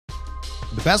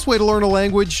The best way to learn a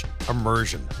language?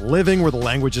 Immersion. Living where the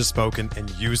language is spoken and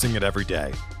using it every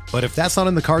day. But if that's not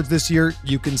in the cards this year,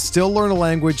 you can still learn a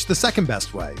language the second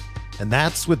best way, and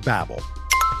that's with Babbel.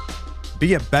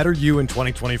 Be a better you in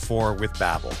 2024 with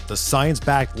Babbel, the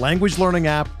science-backed language learning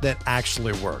app that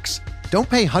actually works. Don't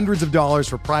pay hundreds of dollars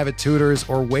for private tutors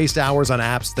or waste hours on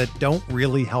apps that don't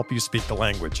really help you speak the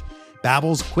language.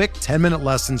 Babbel's quick 10-minute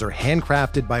lessons are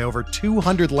handcrafted by over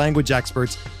 200 language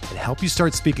experts and help you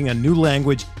start speaking a new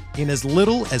language in as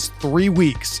little as 3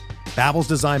 weeks. Babbel's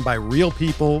designed by real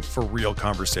people for real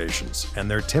conversations,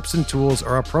 and their tips and tools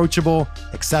are approachable,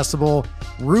 accessible,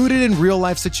 rooted in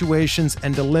real-life situations,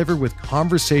 and delivered with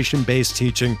conversation-based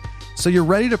teaching, so you're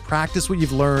ready to practice what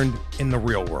you've learned in the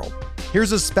real world.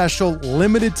 Here's a special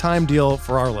limited-time deal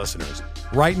for our listeners.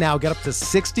 Right now, get up to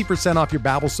 60% off your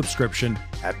Babbel subscription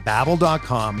at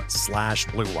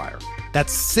babbel.com/Blue Wire.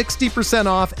 That's 60%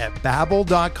 off at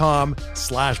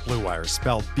babbel.com/Blue Wire,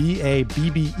 spelled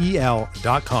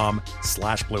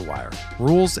BABBEL.com/Blue Wire.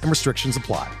 Rules and restrictions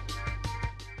apply.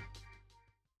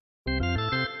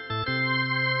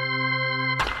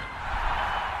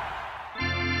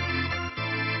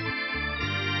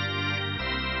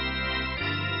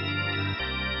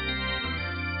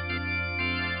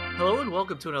 Hello and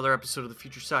welcome to another episode of the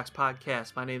Future Sox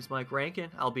Podcast. My name is Mike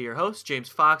Rankin. I'll be your host, James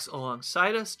Fox,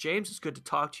 alongside us. James, it's good to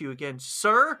talk to you again,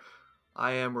 sir.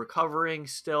 I am recovering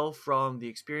still from the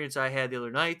experience I had the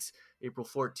other night, April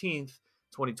 14th,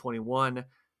 2021.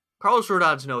 Carlos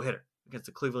Rodon's no-hitter against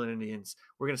the Cleveland Indians.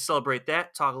 We're going to celebrate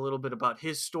that, talk a little bit about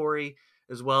his story,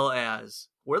 as well as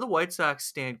where the White Sox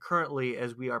stand currently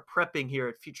as we are prepping here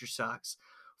at Future Sox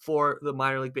for the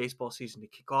minor league baseball season to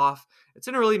kick off. It's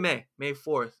in early May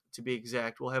 4th to be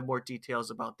exact. We'll have more details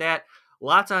about that.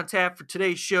 Lots on tap for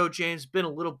today's show, James. Been a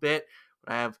little bit,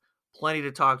 but I have plenty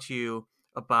to talk to you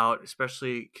about,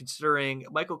 especially considering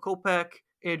Michael Kopech,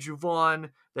 Andrew Vaughn.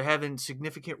 They're having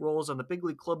significant roles on the big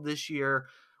league club this year.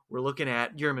 We're looking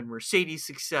at Yermin Mercedes'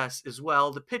 success as well,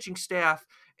 the pitching staff,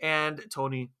 and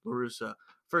Tony La Russa.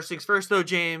 First things first, though,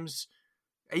 James,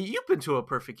 you've been to a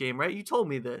perfect game, right? You told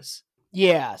me this.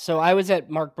 Yeah, so I was at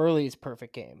Mark Burley's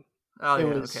perfect game. Oh, it yeah,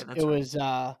 was, okay. That's it right. was,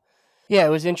 yeah, it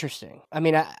was interesting. I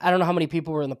mean, I don't know how many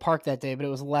people were in the park that day, but it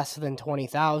was less than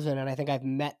 20,000, and I think I've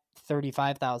met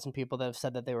 35,000 people that have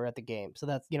said that they were at the game. So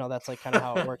that's, that's like kind of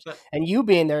how it works. And you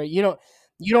being there, you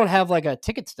don't have like a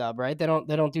ticket stub, right? They don't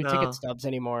do No. ticket stubs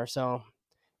anymore. So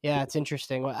yeah, it's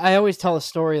interesting. I always tell a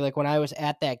story, like when I was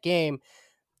at that game,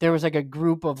 there was like a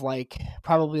group of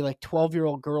probably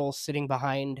 12-year-old girls sitting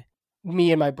behind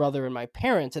me and my brother and my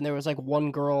parents, and there was like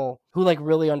one girl who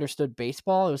really understood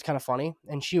baseball. It was kind of funny,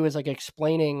 and she was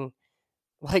explaining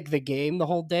the game the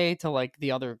whole day to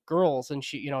the other girls, and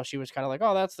she was kind of like,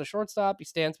 oh, that's the shortstop, he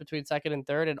stands between second and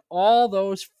third, and all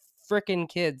those freaking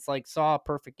kids saw a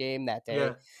perfect game that day.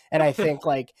 Yeah. And I think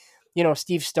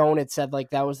Steve Stone had said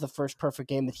that was the first perfect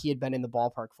game that he had been in the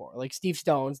ballpark for. Steve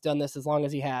Stone's done this as long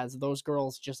as he has. Those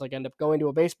girls just end up going to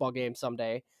a baseball game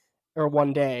someday or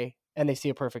one day, and they see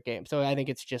a perfect game. So I think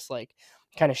it's just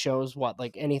kind of shows what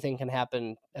anything can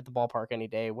happen at the ballpark any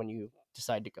day when you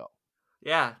decide to go.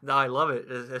 Yeah, no, I love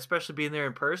it, especially being there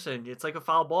in person. It's like a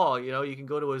foul ball. You can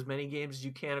go to as many games as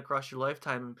you can across your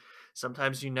lifetime.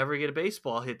 Sometimes you never get a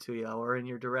baseball hit to you or in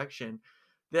your direction.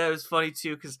 That was funny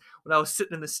too, because when I was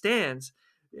sitting in the stands,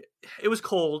 it was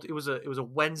cold. It was a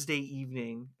Wednesday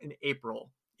evening in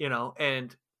April,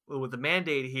 and with the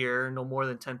mandate here, no more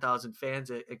than 10,000 fans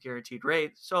at guaranteed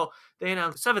rate. So they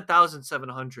announced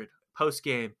 7,700 post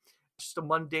game. Just a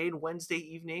mundane Wednesday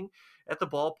evening at the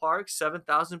ballpark,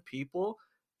 7,000 people,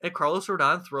 and Carlos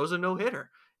Rodon throws a no-hitter.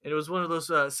 And it was one of those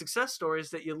success stories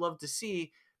that you love to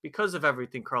see because of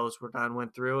everything Carlos Rodon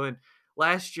went through. And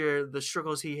last year, the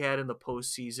struggles he had in the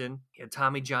postseason, he had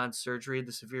Tommy John surgery,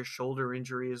 the severe shoulder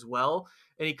injury as well.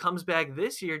 And he comes back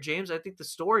this year, James. I think the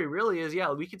story really is,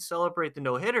 we could celebrate the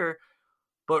no-hitter,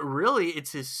 but really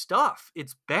it's his stuff.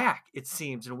 It's back, it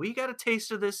seems. And we got a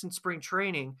taste of this in spring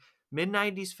training.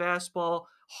 Mid-90s fastball,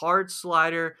 hard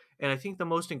slider, and I think the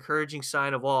most encouraging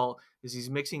sign of all is he's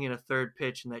mixing in a third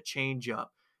pitch and that changeup.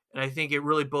 And I think it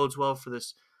really bodes well for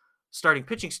this starting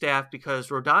pitching staff because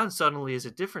Rodon suddenly is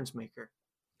a difference maker.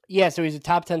 Yeah, so he's a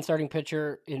top 10 starting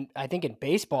pitcher in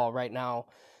baseball right now.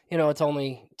 It's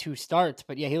only 2 starts,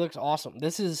 but yeah, he looks awesome.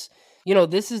 This is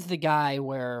the guy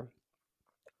where,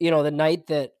 the night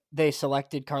that they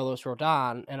selected Carlos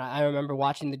Rodon, and I remember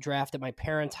watching the draft at my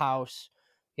parents' house,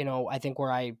 I think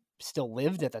where I still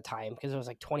lived at the time because it was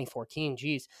 2014,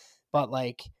 geez. But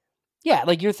Yeah,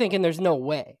 like you're thinking there's no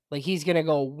way. Like he's going to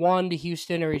go 1 to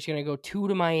Houston or he's going to go 2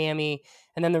 to Miami.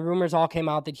 And then the rumors all came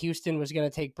out that Houston was going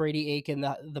to take Brady Aiken,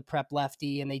 the prep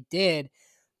lefty, and they did.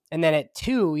 And then at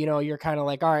 2, you're kind of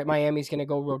like, all right, Miami's going to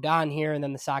go Rodon here. And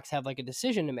then the Sox have like a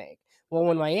decision to make. Well,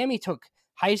 when Miami took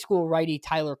high school righty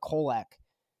Tyler Kolek,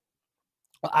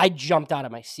 I jumped out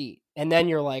of my seat. And then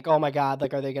you're like, oh my God,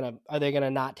 like, are they going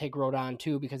to not take Rodon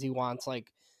too? Because he wants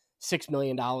like $6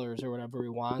 million or whatever he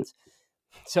wants.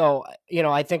 So,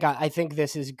 I think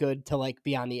this is good to like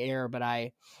be on the air, but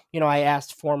I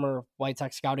asked former White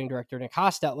Sox scouting director Nick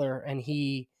Hostetler, and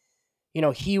he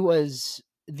was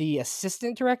the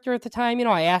assistant director at the time.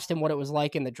 I asked him what it was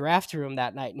like in the draft room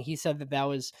that night, and he said that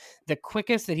was the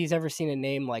quickest that he's ever seen a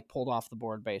name like pulled off the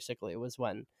board. Basically, it was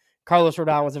when Carlos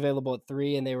Rodon was available at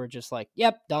 3, and they were just like,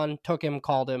 "Yep, done." Took him,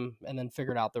 called him, and then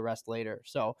figured out the rest later.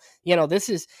 So,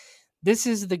 this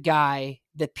is the guy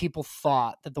that people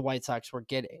thought that the White Sox were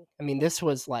getting. I mean, this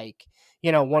was like,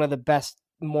 one of the best,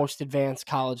 most advanced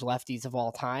college lefties of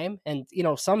all time. And,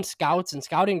 some scouts and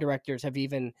scouting directors have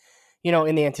even,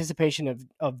 in the anticipation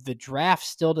of the draft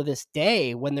still to this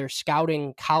day, when they're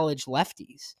scouting college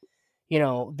lefties,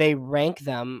 they rank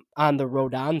them on the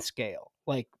Rodon scale.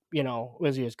 Like,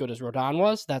 was he as good as Rodon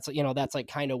was? That's like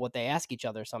kind of what they ask each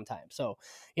other sometimes. So,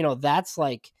 that's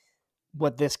like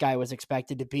what this guy was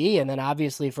expected to be. And then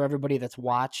obviously for everybody that's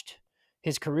watched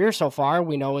his career so far,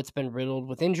 we know it's been riddled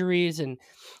with injuries and,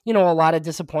 a lot of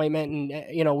disappointment.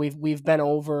 And, we've been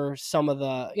over some of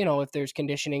the, if there's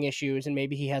conditioning issues and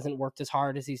maybe he hasn't worked as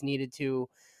hard as he's needed to,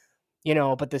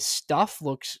 but the stuff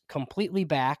looks completely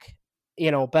back,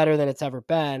 better than it's ever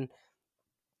been.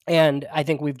 And I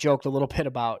think we've joked a little bit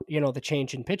about, the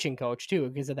change in pitching coach too,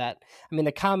 because of that. I mean,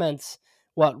 the comments,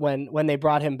 when they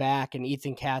brought him back and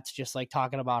Ethan Katz just like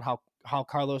talking about how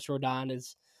Carlos Rodon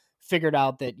has figured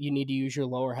out that you need to use your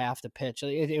lower half to pitch.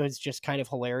 It was just kind of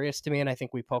hilarious to me. And I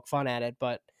think we poke fun at it,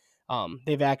 but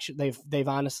they've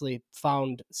honestly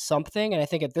found something. And I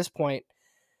think at this point,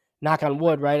 knock on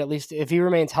wood, right? At least if he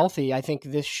remains healthy, I think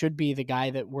this should be the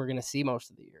guy that we're going to see most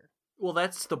of the year. Well,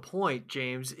 that's the point,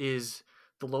 James, is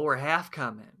the lower half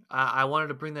comment. I wanted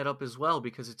to bring that up as well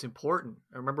because it's important.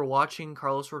 I remember watching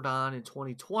Carlos Rodon in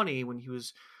 2020 when he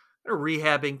was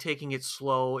rehabbing, taking it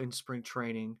slow in spring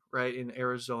training, right, in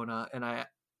Arizona. And I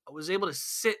was able to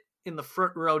sit in the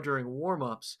front row during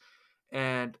warmups,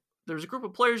 and there was a group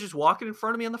of players just walking in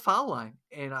front of me on the foul line.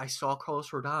 And I saw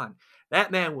Carlos Rodon.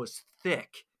 That man was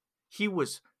thick. He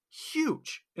was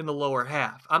huge in the lower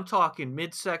half. I'm talking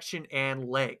midsection and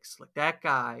legs. Like that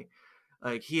guy,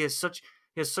 like he has such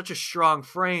a strong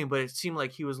frame, but it seemed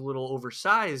like he was a little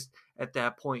oversized at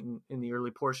that point in the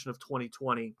early portion of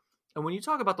 2020. And when you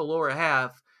talk about the lower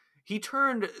half, he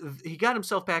got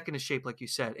himself back into shape, like you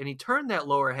said, and he turned that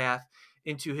lower half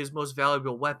into his most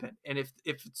valuable weapon. And if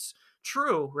it's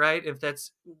true, right, if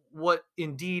that's what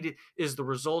indeed is the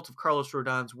result of Carlos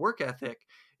Rodon's work ethic,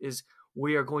 is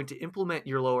we are going to implement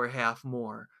your lower half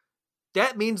more,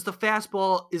 that means the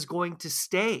fastball is going to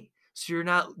stay. So you're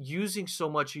not using so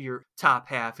much of your top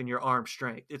half and your arm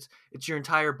strength. It's your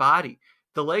entire body.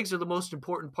 The legs are the most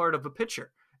important part of a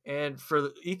pitcher. And for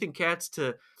Ethan Katz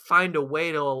to find a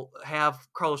way to have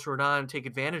Carlos Rodon take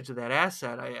advantage of that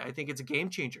asset, I think it's a game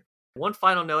changer. One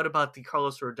final note about the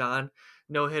Carlos Rodon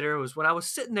no-hitter was when I was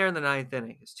sitting there in the 9th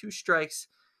inning. It's 2 strikes,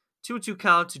 2-2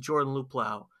 count to Jordan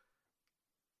Luplow.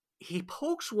 He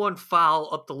pokes one foul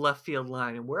up the left field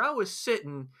line. And where I was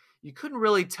sitting, you couldn't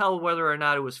really tell whether or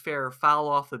not it was fair or foul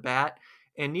off the bat,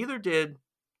 and neither did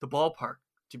the ballpark,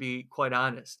 to be quite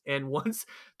honest. And once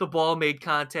the ball made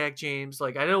contact, James,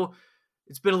 like I know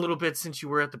it's been a little bit since you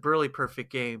were at the Burley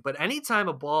Perfect game, but anytime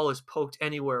a ball is poked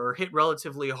anywhere or hit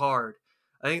relatively hard,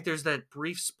 I think there's that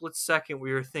brief split second where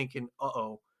you're thinking,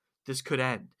 uh-oh, this could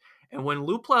end. And when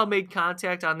Luplow made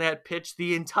contact on that pitch,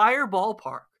 the entire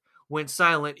ballpark went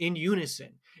silent in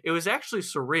unison. It was actually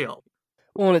surreal.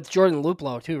 Well, and it's Jordan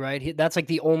Luplow too, right? That's like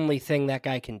the only thing that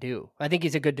guy can do. I think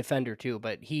he's a good defender too,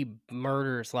 but he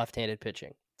murders left-handed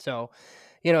pitching. So,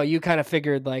 you kind of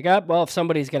figured like, well, if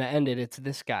somebody's going to end it, it's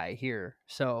this guy here.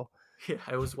 So yeah,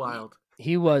 it was wild.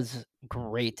 He was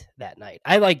great that night.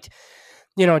 I liked,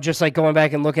 just like going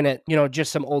back and looking at,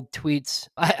 just some old tweets.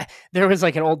 There was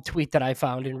like an old tweet that I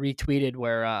found and retweeted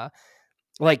where,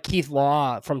 like Keith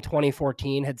Law from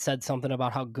 2014 had said something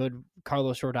about how good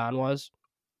Carlos Rodon was.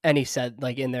 And he said,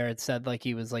 like, in there, it said, like,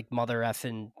 he was, like, mother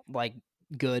effing, like,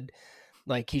 good.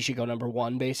 Like, he should go number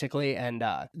 1, basically. And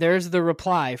there's the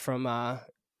reply from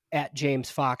at James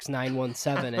Fox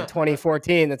 917 in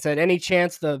 2014 that said, any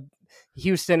chance the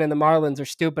Houston and the Marlins are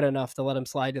stupid enough to let him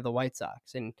slide to the White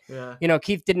Sox? And,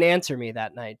 Keith didn't answer me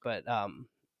that night. But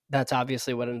that's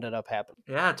obviously what ended up happening.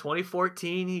 Yeah,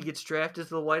 2014, he gets drafted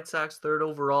to the White Sox 3rd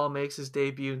overall, makes his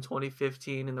debut in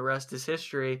 2015, and the rest is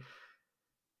history.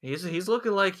 He's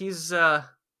looking like he's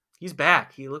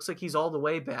back. He looks like he's all the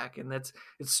way back, and it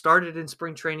started in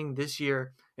spring training this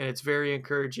year, and it's very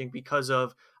encouraging because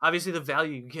of obviously the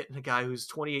value you get in a guy who's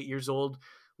 28 years old,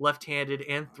 left-handed,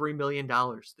 and $3 million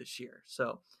this year.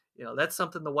 So, that's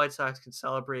something the White Sox can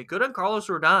celebrate. Good on Carlos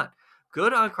Rodon.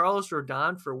 Good on Carlos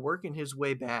Rodon for working his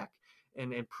way back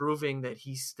and proving that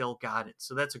he's still got it.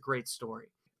 So that's a great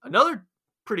story. Another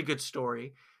pretty good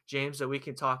story, James, that we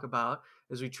can talk about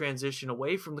as we transition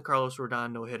away from the Carlos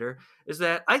Rodon no-hitter is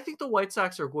that I think the White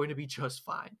Sox are going to be just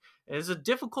fine. And it's a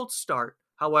difficult start.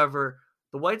 However,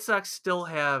 the White Sox still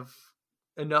have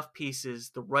enough pieces,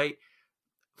 the right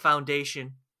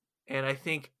foundation. And I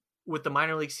think with the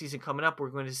minor league season coming up, we're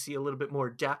going to see a little bit more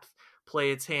depth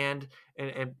play its hand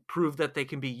and prove that they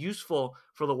can be useful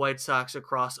for the White Sox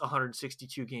across a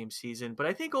 162-game season. But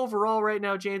I think overall right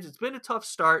now, James, it's been a tough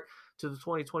start to the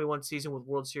 2021 season with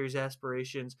World Series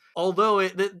aspirations. Although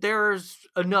there's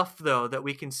enough, though, that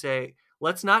we can say,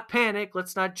 let's not panic.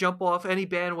 Let's not jump off any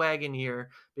bandwagon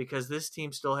here because this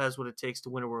team still has what it takes to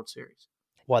win a World Series.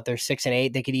 What, they're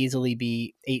 6-8. They could easily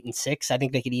be 8-6. I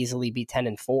think they could easily be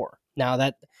 10-4. Now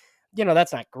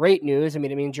that's not great news. I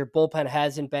mean, it means your bullpen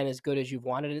hasn't been as good as you've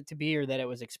wanted it to be or that it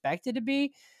was expected to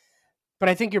be. But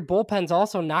I think your bullpen's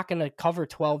also not going to cover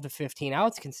 12 to 15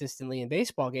 outs consistently in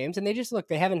baseball games. And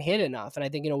they haven't hit enough. And I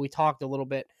think, we talked a little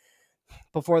bit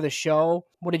before the show.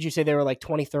 What did you say? They were like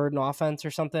 23rd in offense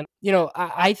or something.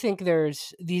 I think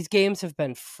these games have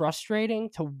been frustrating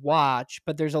to watch,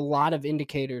 but there's a lot of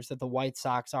indicators that the White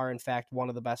Sox are in fact one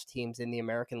of the best teams in the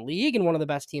American League and one of the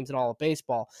best teams in all of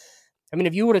baseball. I mean,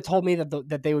 if you would have told me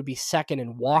that they would be second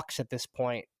in walks at this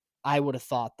point, I would have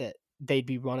thought that they'd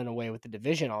be running away with the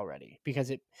division already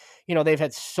because they've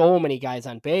had so many guys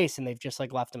on base and they've just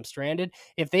left them stranded.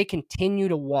 If they continue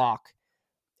to walk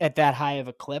at that high of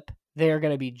a clip, they're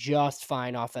going to be just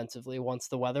fine offensively once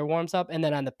the weather warms up. And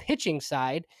then on the pitching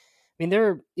side, I mean,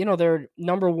 they're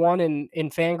number one in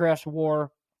Fangraphs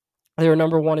WAR. They're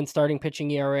number one in starting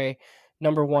pitching ERA,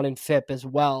 number one in FIP as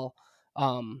well.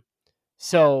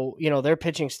 So, their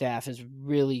pitching staff is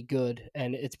really good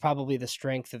and it's probably the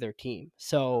strength of their team.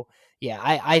 So, yeah,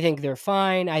 I think they're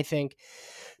fine. I think,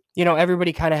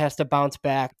 everybody kind of has to bounce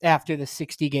back after the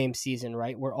 60-game season,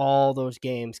 right? Where all those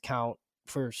games count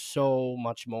for so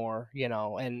much more,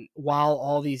 and while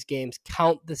all these games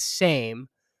count the same,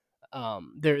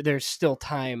 there's still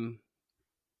time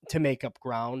to make up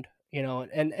ground.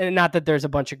 And not that there's a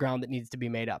bunch of ground that needs to be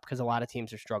made up because a lot of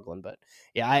teams are struggling. But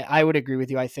yeah, I would agree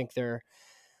with you. I think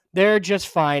they're just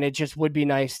fine. It just would be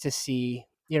nice to see,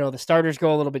 the starters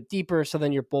go a little bit deeper so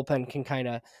then your bullpen can kind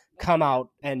of come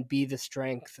out and be the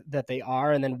strength that they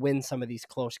are and then win some of these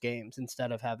close games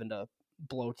instead of having to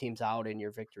blow teams out in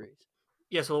your victories.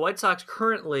 Yeah, so the White Sox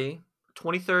currently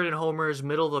 23rd in homers,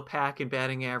 middle of the pack in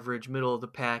batting average, middle of the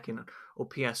pack in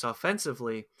OPS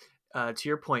offensively, to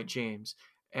your point, James.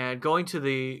 And going to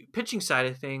the pitching side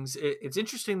of things, it's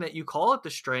interesting that you call it the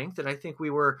strength. And I think we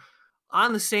were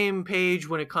on the same page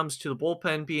when it comes to the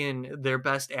bullpen being their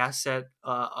best asset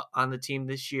on the team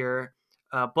this year.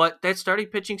 But that starting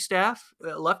pitching staff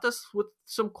left us with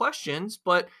some questions.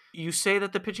 But you say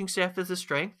that the pitching staff is the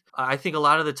strength. I think a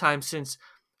lot of the time since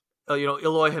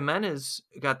Eloy Jimenez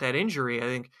got that injury, I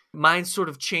think mine sort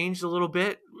of changed a little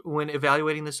bit when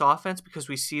evaluating this offense because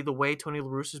we see the way Tony La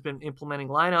Russa has been implementing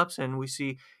lineups and we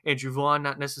see Andrew Vaughn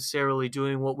not necessarily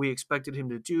doing what we expected him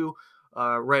to do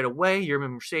right away.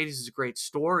 Yermin Mercedes is a great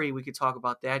story. We could talk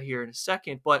about that here in a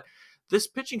second. But this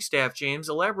pitching staff, James,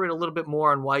 elaborate a little bit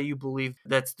more on why you believe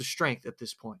that's the strength at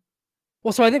this point.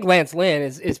 Well, so I think Lance Lynn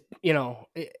is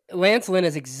Lance Lynn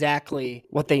is exactly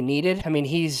what they needed. I mean,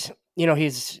 he's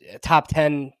top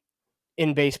 10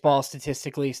 in baseball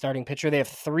statistically starting pitcher. They have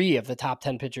 3 of the top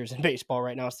 10 pitchers in baseball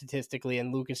right now statistically,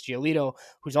 and Lucas Giolito,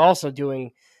 who's also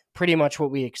doing pretty much what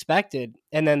we expected.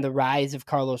 And then the rise of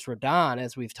Carlos Rodon,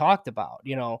 as we've talked about,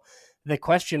 the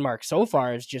question mark so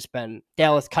far has just been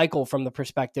Dallas Keuchel from the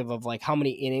perspective of how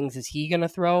many innings is he going to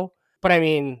throw? But I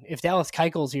mean, if Dallas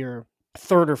Keuchel's your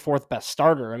 3rd or 4th best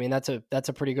starter, I mean, that's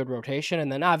a pretty good rotation.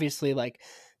 And then obviously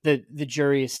the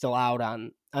jury is still out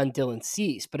on Dylan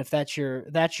Cease. But if that's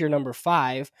your number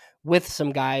 5 with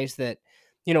some guys that,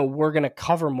 we're going to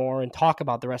cover more and talk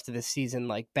about the rest of this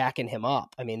season, backing him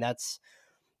up. I mean, that's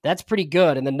pretty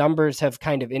good. And the numbers have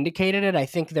kind of indicated it. I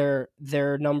think they're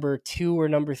number 2 or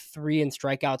number 3 in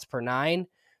strikeouts per 9,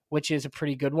 which is a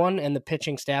pretty good one. And the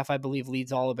pitching staff, I believe,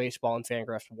 leads all of baseball in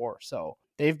Fangraphs WAR. So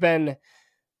they've been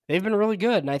they've been really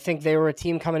good. And I think they were a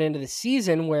team coming into the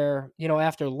season where,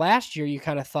 after last year, you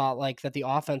kind of thought like that the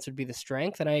offense would be the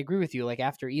strength. And I agree with you. Like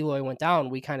after Eloy went down,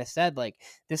 we kind of said like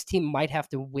this team might have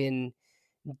to win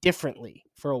differently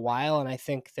for a while. And I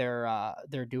think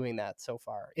they're doing that so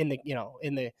far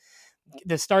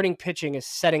the starting pitching is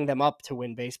setting them up to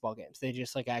win baseball games. They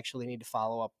just like actually need to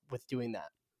follow up with doing that.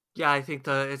 Yeah, I think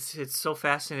it's so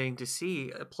fascinating to see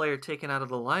a player taken out of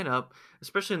the lineup,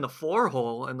 especially in the 4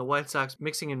 hole, and the White Sox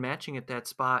mixing and matching at that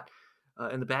spot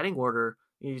in the batting order.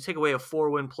 You take away a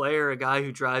 4-win player, a guy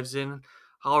who drives in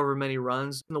however many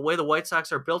runs. And the way the White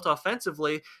Sox are built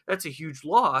offensively, that's a huge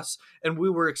loss. And we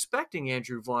were expecting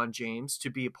Andrew Vaughn James to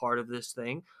be a part of this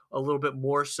thing a little bit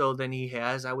more so than he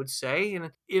has, I would say.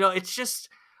 And, it's just,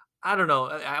 I don't know.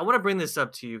 I want to bring this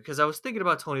up to you because I was thinking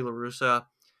about Tony La Russa.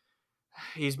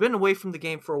 He's been away from the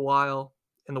game for a while,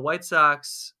 and the White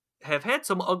Sox have had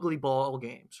some ugly ball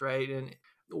games, right? And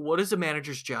what is a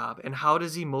manager's job, and how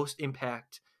does he most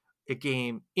impact a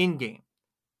game in-game?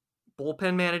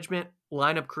 Bullpen management,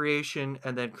 lineup creation,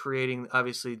 and then creating,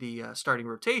 obviously, the starting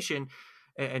rotation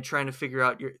and trying to figure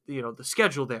out the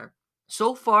schedule there.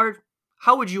 So far,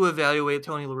 how would you evaluate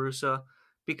Tony La Russa?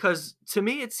 Because to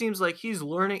me, it seems like he's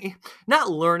not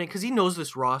learning because he knows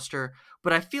this roster,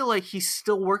 but I feel like he's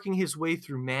still working his way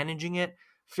through managing it,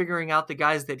 figuring out the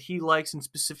guys that he likes in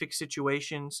specific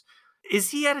situations.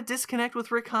 Is he at a disconnect with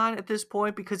Rick Hahn at this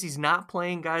point because he's not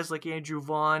playing guys like Andrew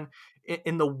Vaughn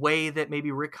in the way that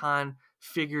maybe Rick Hahn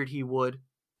figured he would?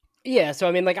 Yeah, so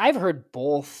I mean, like I've heard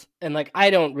both, and like I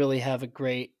don't really have a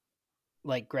great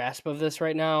grasp of this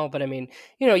right now, but I mean,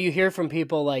 you hear from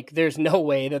people like there's no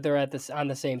way that they're on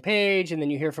the same page, and then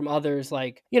you hear from others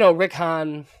like, Rick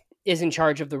Hahn is in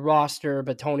charge of the roster,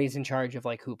 but Tony's in charge of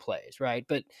like who plays, right?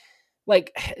 But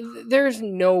like there's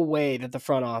no way that the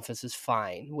front office is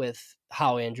fine with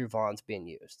how Andrew Vaughn's being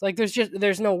used. Like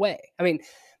there's no way. I mean,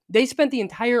 they spent the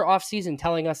entire offseason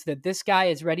telling us that this guy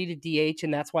is ready to DH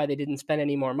and that's why they didn't spend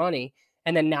any more money,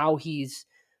 and then now he's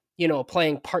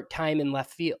playing part-time in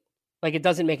left field. Like, it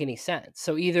doesn't make any sense.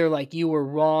 So either like you were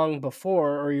wrong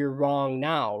before or you're wrong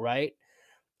now, right?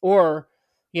 Or,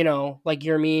 like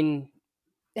Yermin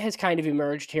has kind of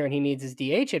emerged here and he needs his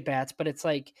DH at bats, but it's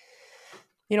like,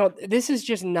 this is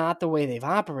just not the way they've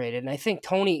operated. And I think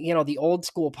Tony, the old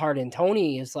school part in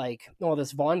Tony is like, oh,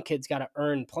 this Vaughn kid's got to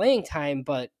earn playing time.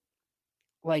 But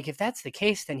like, if that's the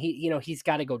case, then he's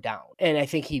got to go down. And I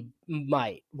think he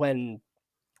might when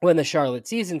the Charlotte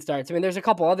season starts. I mean, there's a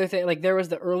couple other things. Like there was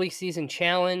the early season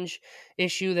challenge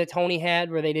issue that Tony had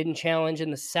where they didn't challenge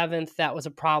in the 7th. That was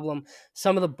a problem.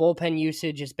 Some of the bullpen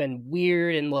usage has been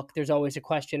weird. And look, there's always a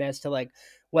question as to like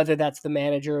whether that's the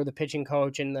manager or the pitching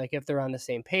coach and like if they're on the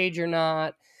same page or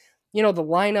not. The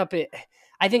lineup,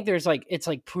 I think it's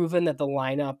like proven that the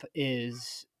lineup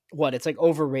is it's like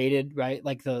overrated, right?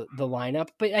 Like the lineup,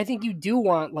 but I think you do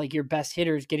want like your best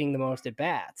hitters getting the most at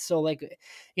bats. So like,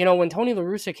 when Tony La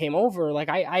Russa came over, like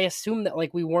I assumed that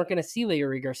like we weren't going to see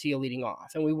Leury Garcia leading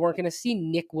off, and we weren't going to see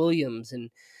Nick Williams and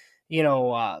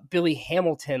Billy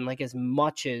Hamilton like as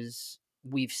much as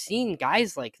we've seen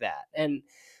guys like that. And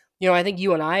I think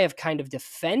you and I have kind of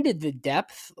defended the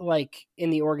depth like in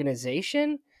the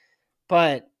organization,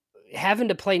 but having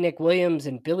to play Nick Williams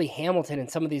and Billy Hamilton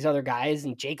and some of these other guys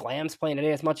and Jake Lamb's playing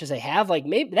today as much as they have, like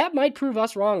maybe that might prove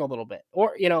us wrong a little bit.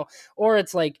 Or, or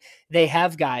it's like they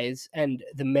have guys and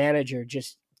the manager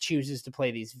just chooses to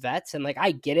play these vets. And like,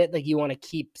 I get it. Like you want to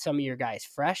keep some of your guys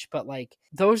fresh, but like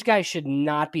those guys should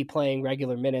not be playing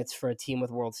regular minutes for a team with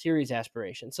World Series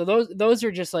aspirations. So those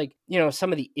are just like,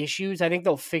 some of the issues. I think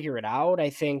they'll figure it out. I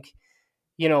think,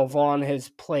 Vaughn has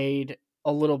played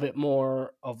a little bit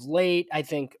more of late. I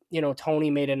think,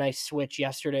 Tony made a nice switch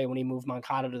yesterday when he moved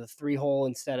Moncada to the 3-hole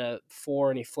instead of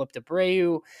 4 and he flipped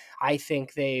Abreu. I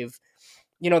think they've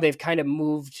kind of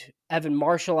moved Evan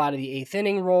Marshall out of the 8th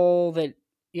inning role that,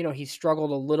 he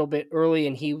struggled a little bit early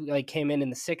and he like came in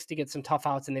the 6th to get some tough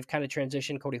outs, and they've kind of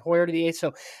transitioned Cody Hoyer to the 8th.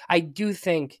 So I do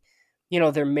think,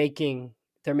 they're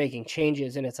making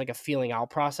changes and it's like a feeling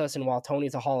out process. And while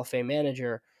Tony's a Hall of Fame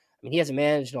manager, I mean, he hasn't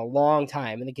managed in a long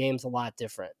time and the game's a lot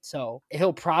different. So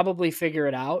he'll probably figure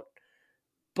it out.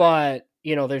 But,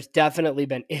 there's definitely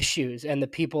been issues, and the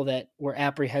people that were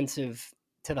apprehensive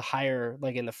to the hire,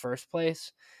 like in the first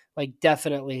place, like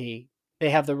definitely they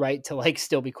have the right to like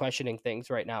still be questioning things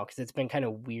right now. Cause it's been kind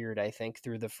of weird, I think,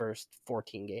 through the first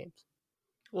 14 games.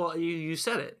 Well, you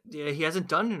said it. Yeah, he hasn't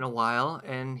done it in a while,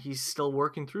 and he's still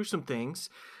working through some things.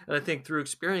 And I think through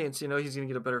experience, he's going to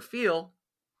get a better feel.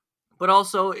 But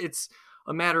also, it's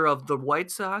a matter of the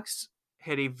White Sox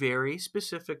had a very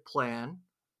specific plan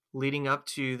leading up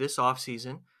to this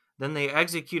offseason Then they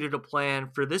executed a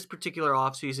plan for this particular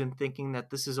offseason thinking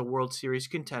that this is a World Series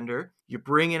contender. You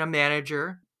bring in a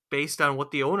manager based on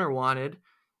what the owner wanted,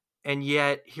 and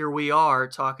yet here we are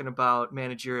talking about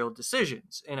managerial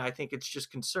decisions. And I think it's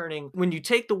just concerning when you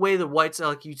take the way the White Sox,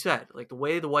 like you said, like the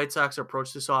way the White Sox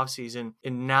approached this offseason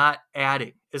and not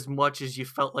adding as much as you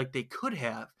felt like they could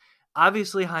have.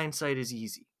 Obviously, hindsight is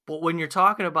easy. But when you're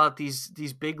talking about these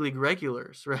big league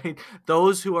regulars, right?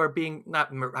 Those who are being,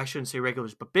 not, I shouldn't say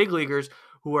regulars, but big leaguers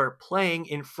who are playing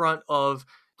in front of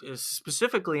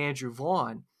specifically Andrew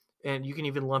Vaughn, and you can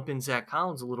even lump in Zach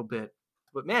Collins a little bit.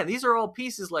 But man, these are all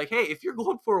pieces like, hey, if you're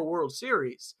going for a World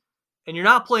Series and you're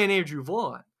not playing Andrew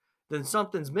Vaughn, then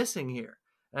something's missing here.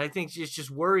 And I think it's just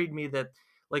worried me that,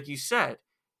 like you said,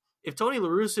 if Tony La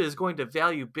Russa is going to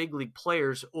value big league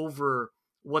players over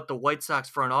what the White Sox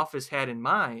front office had in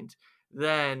mind,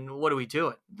 then what are we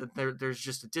doing? There's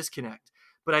just a disconnect.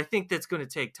 But I think that's going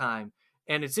to take time.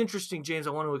 And it's interesting, James, I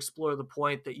want to explore the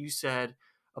point that you said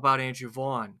about Andrew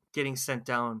Vaughn getting sent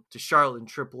down to Charlotte in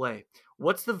AAA.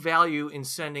 What's the value in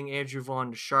sending Andrew Vaughn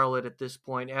to Charlotte at this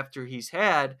point after he's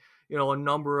had, a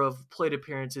number of plate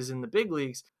appearances in the big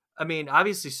leagues? I mean,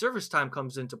 obviously service time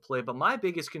comes into play, but my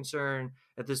biggest concern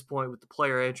at this point with the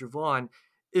player Andrew Vaughn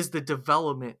is the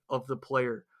development of the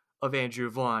player of Andrew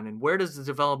Vaughn. And where does the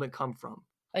development come from?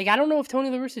 Like, I don't know if Tony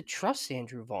La Russa trusts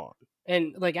Andrew Vaughn.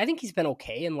 And, like, I think he's been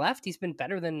okay in left. He's been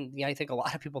better than, I think a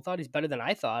lot of people thought. He's better than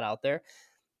I thought out there.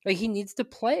 Like, he needs to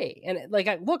play. And, like,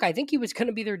 I think he was going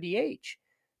to be their DH.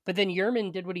 But then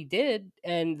Yerman did what he did,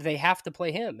 and they have to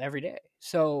play him every day.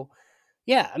 So,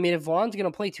 yeah, I mean, if Vaughn's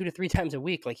going to play 2 to 3 times a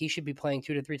week, like, he should be playing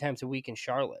 2 to 3 times a week in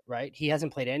Charlotte, right? He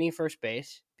hasn't played any first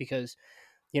base because,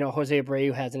 Jose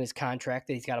Abreu has in his contract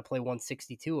that he's got to play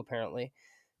 162 apparently.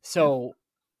 So,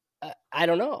 I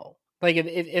don't know. Like,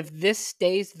 if this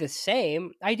stays the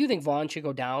same, I do think Vaughn should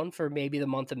go down for maybe the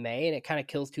month of May, and it kind of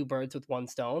kills 2 birds with 1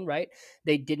 stone, right?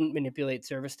 They didn't manipulate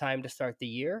service time to start the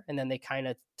year, and then they kind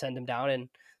of send him down and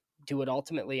do it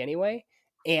ultimately anyway.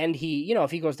 And he,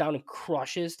 if he goes down and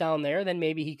crushes down there, then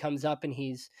maybe he comes up and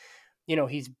he's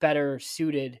better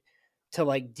suited to,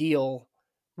 like, deal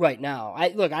right now. I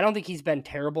don't think he's been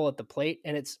terrible at the plate,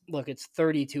 and it's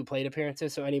 32 plate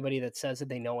appearances. So anybody that says that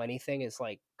they know anything is,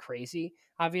 like, crazy.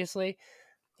 Obviously,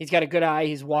 he's got a good eye.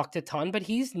 He's walked a ton, but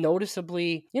he's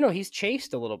noticeably, he's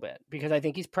chased a little bit because I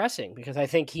think he's pressing, because I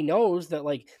think he knows that,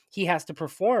 like, he has to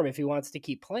perform if he wants to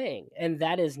keep playing. And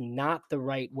that is not the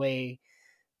right way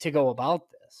to go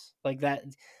about this. Like that,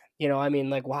 I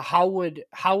mean, like, well, how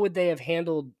would they have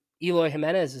handled Eloy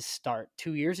Jimenez's start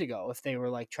 2 years ago if they were,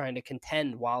 like, trying to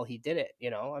contend while he did it?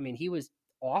 I mean, he was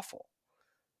awful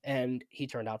and he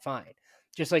turned out fine.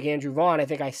 Just like Andrew Vaughn, I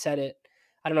think I said it.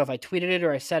 I don't know if I tweeted it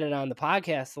or I said it on the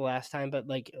podcast the last time, but,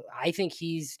 like, I think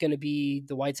he's going to be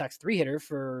the White Sox 3-hitter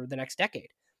for the next decade.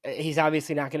 He's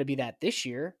obviously not going to be that this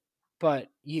year, but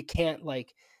you can't,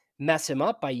 like, mess him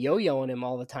up by yo-yoing him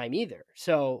all the time either.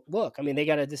 So, look, I mean, they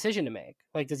got a decision to make.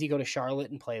 Like, does he go to Charlotte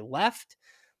and play left?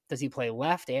 Does he play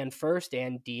left and first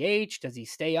and DH? Does he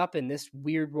stay up in this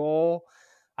weird role?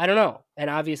 I don't know. And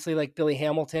obviously, like, Billy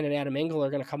Hamilton and Adam Engel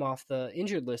are going to come off the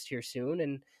injured list here soon.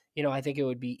 And, I think it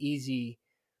would be easy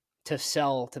to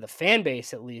sell to the fan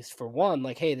base, at least for one,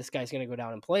 like, hey, this guy's going to go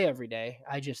down and play every day.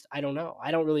 I don't know.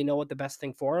 I don't really know what the best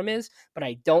thing for him is, but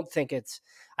I don't think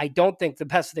the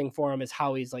best thing for him is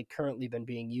how he's, like, currently been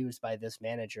being used by this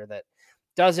manager that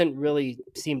doesn't really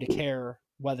seem to care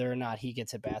whether or not he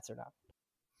gets at bats or not.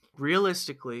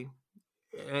 Realistically,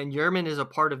 and Yerman is a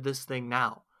part of this thing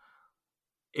now.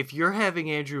 If you're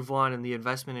having Andrew Vaughn and the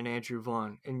investment in Andrew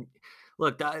Vaughn, and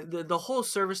look, the whole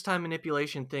service time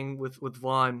manipulation thing with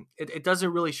Vaughn, it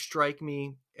doesn't really strike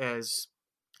me as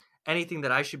anything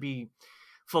that I should be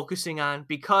focusing on,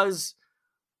 because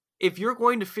if you're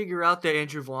going to figure out that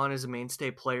Andrew Vaughn is a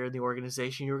mainstay player in the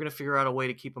organization, you're going to figure out a way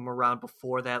to keep him around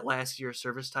before that last year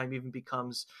service time even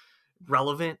becomes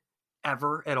relevant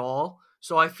ever at all.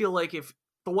 So I feel like if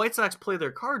the White Sox play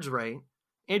their cards right,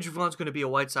 Andrew Vaughn's going to be a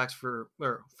White Sox for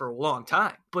a long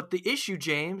time. But the issue,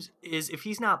 James, is if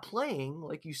he's not playing,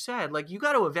 like you said, like, you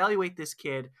got to evaluate this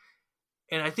kid.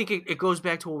 And I think it goes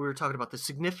back to what we were talking about, the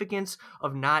significance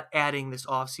of not adding this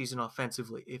offseason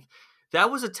offensively. If that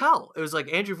was a tell, it was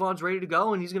like Andrew Vaughn's ready to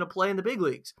go and he's going to play in the big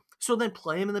leagues. So then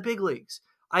play him in the big leagues.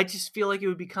 I just feel like it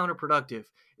would be counterproductive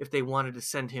if they wanted to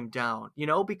send him down,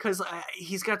 because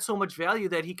he's got so much value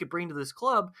that he could bring to this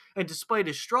club. And despite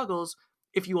his struggles,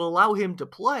 if you allow him to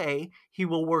play, he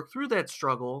will work through that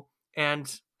struggle.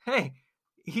 And hey,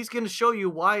 he's going to show you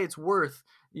why it's worth,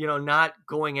 not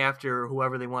going after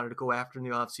whoever they wanted to go after in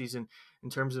the offseason in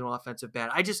terms of an offensive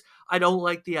bat. I don't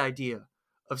like the idea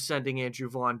of sending Andrew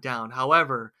Vaughn down.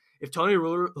 However, If Tony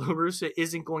La Russa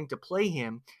isn't going to play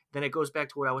him, then it goes back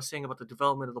to what I was saying about the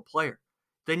development of the player.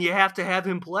 Then you have to have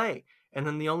him play. And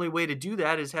then the only way to do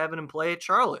that is having him play at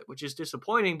Charlotte, which is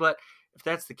disappointing. But if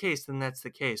that's the case, then that's the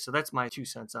case. So that's my 2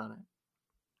 cents on it.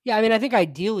 Yeah, I mean, I think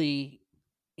ideally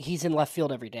he's in left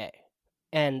field every day.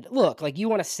 And look, like, you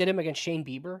want to sit him against Shane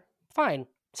Bieber? Fine.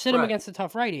 Sit him Right. against a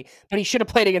tough righty. But he should have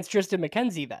played against Tristan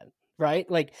McKenzie then, right?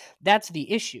 Like, that's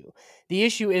the issue. The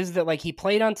issue is that, like, he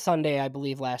played on Sunday, I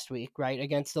believe, last week, right,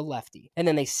 against a lefty. And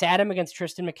then they sat him against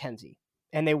Tristan McKenzie.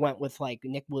 And they went with, like,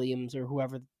 Nick Williams or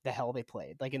whoever the hell they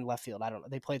played, like, in left field. I don't know.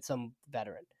 They played some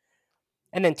veteran.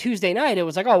 And then Tuesday night, it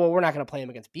was like, oh, well, we're not going to play him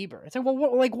against Bieber. It's like, well,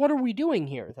 what are we doing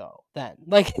here, though, then?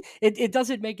 Like, it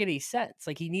doesn't make any sense.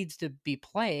 Like, he needs to be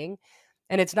playing.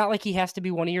 And it's not like he has to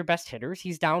be one of your best hitters.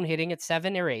 He's down hitting at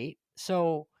 7 or 8.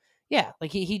 So, yeah,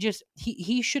 like,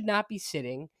 he should not be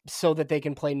sitting so that they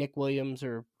can play Nick Williams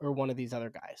or one of these other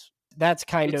guys. That's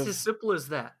kind It's of as simple as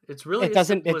that. It's really it as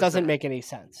simple doesn't as that. make any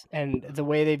sense. And the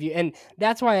way they view, and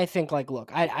that's why I think, like,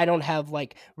 look, I don't have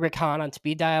like Rick Hahn on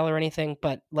speed dial or anything,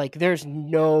 but like, there's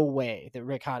no way that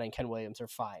Rick Hahn and Ken Williams are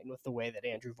fine with the way that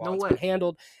Andrew Vaughn's been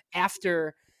handled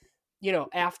after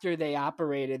they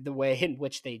operated the way in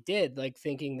which they did, like,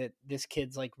 thinking that this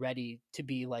kid's like ready to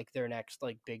be like their next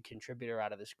like big contributor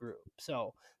out of this group.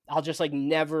 So I'll just like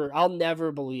I'll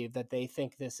never believe that they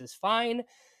think this is fine.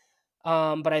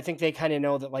 But I think they kind of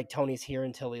know that, like, Tony's here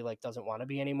until he like doesn't want to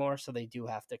be anymore. So they do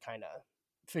have to kind of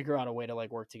figure out a way to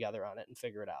like work together on it and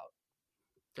figure it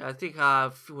out. I think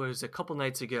it was a couple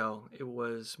nights ago. It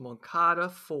was Moncada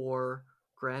 4,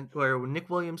 Nick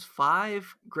Williams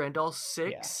 5, Grandal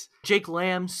 6, Jake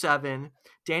Lamb 7,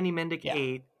 Danny Mendick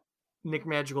 8, Nick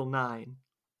Madrigal 9,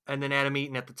 and then Adam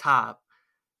Eaton at the top.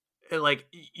 Like,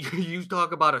 you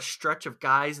talk about a stretch of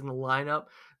guys in the lineup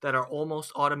that are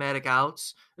almost automatic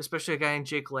outs, especially a guy in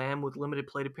Jake Lamb with limited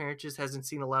plate appearances, hasn't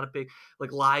seen a lot of big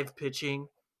like live pitching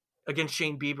against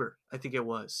Shane Bieber, I think it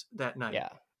was that night. Yeah.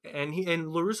 And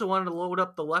La Russa wanted to load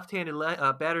up the left-handed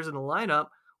batters in the lineup.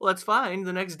 Well, that's fine.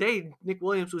 The next day, Nick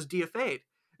Williams was DFA'd.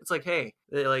 It's like, hey,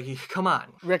 like, come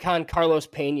on. Rick Hahn, Carlos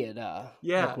Pena,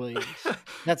 Nick Williams.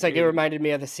 That's like, it reminded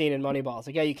me of the scene in Moneyball. It's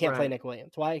like, yeah, you can't play Nick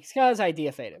Williams. Why? Because I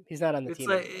DFA'd him. He's not on the team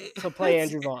anymore. So play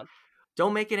Andrew Vaughn.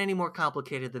 Don't make it any more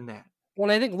complicated than that. Well,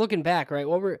 I think looking back, right,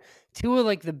 what were two of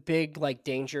like the big like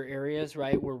danger areas,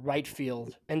 right, were right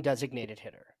field and designated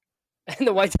hitter. And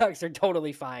the White Sox are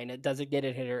totally fine at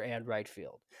designated hitter and right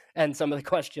field. And some of the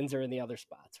questions are in the other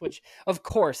spots, which, of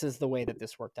course, is the way that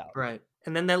this worked out. Right.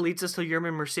 And then that leads us to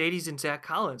Yermin Mercedes and Zach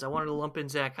Collins. I wanted to lump in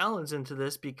Zach Collins into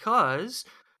this because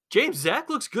Zach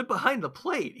looks good behind the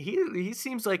plate. He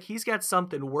seems like he's got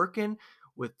something working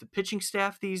with the pitching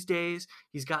staff these days.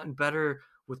 He's gotten better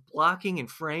with blocking and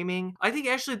framing. I think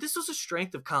actually this was a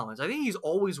strength of Collins. I think he's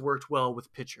always worked well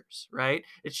with pitchers, right?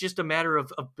 It's just a matter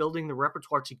of building the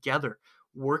repertoire together,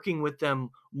 working with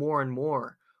them more and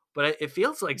more. But it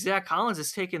feels like Zach Collins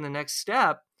has taken the next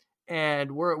step,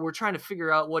 and we're trying to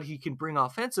figure out what he can bring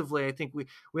offensively. I think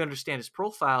we understand his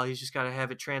profile. He's just got to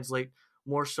have it translate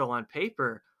more so on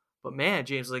paper. But man,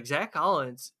 James, like, Zach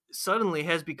Collins suddenly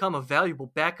has become a valuable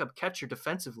backup catcher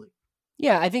defensively.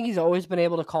 Yeah, I think he's always been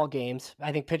able to call games.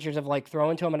 I think pitchers have like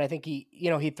thrown to him, and I think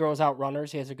he throws out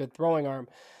runners. He has a good throwing arm.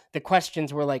 The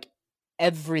questions were like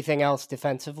everything else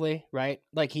defensively, right?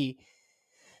 Like he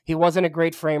wasn't a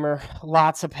great framer,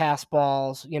 lots of pass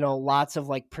balls, lots of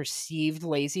like perceived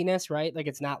laziness, right? Like,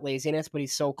 it's not laziness, but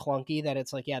he's so clunky that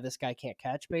it's like, yeah, this guy can't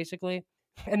catch, basically.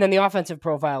 And then the offensive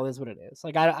profile is what it is.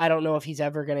 Like, I don't know if he's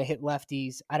ever going to hit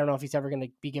lefties. I don't know if he's ever going to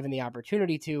be given the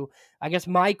opportunity to. I guess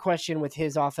my question with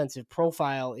his offensive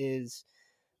profile is,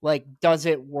 like, does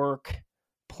it work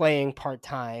playing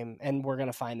part-time? And we're going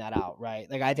to find that out, right?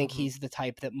 Like, I think he's the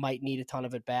type that might need a ton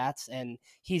of at-bats, and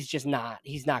he's not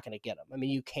going to get them. I mean,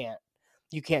 you can't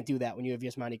do that when you have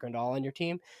Yasmani Grandal on your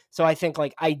team. So I think,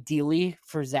 like, ideally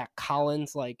for Zach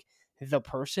Collins, like, the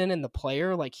person and the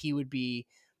player, like, he would be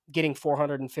getting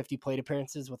 450 plate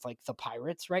appearances with like the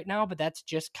Pirates right now, but that's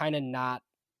just kind of not,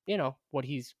 what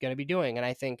he's going to be doing. And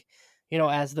I think,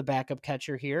 as the backup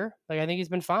catcher here, like, I think he's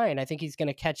been fine. I think he's going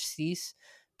to catch Cease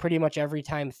pretty much every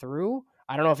time through.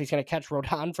 I don't know if he's going to catch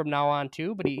Rodon from now on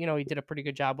too, but he did a pretty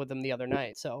good job with him the other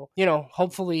night. So,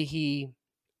 hopefully he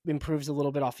improves a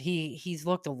little bit off. He's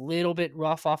looked a little bit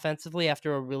rough offensively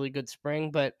after a really good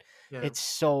spring, but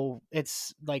it's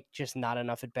like just not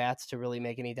enough at bats to really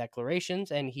make any declarations.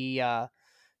 And he's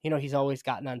always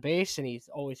gotten on base and he's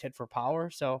always hit for power.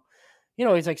 So,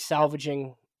 he's like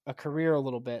salvaging a career a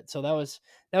little bit. So that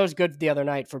was good the other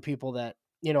night for people that,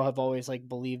 have always like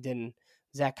believed in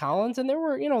Zach Collins. And there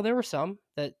were some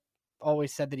that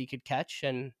always said that he could catch,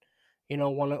 and,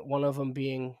 one of them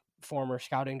being former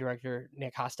scouting director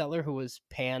Nick Hostetler, who was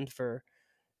panned for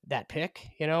that pick,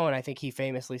 and I think he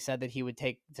famously said that he would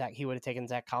have taken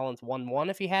Zach Collins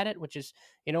 1-1 if he had it, which is,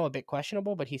 a bit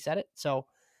questionable, but he said it. So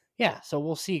yeah, so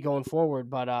we'll see going forward,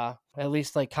 but at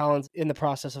least like Collins in the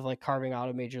process of like carving out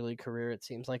a major league career, it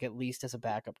seems like, at least as a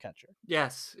backup catcher.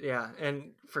 Yes, yeah,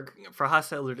 and for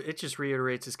Hostetler, it just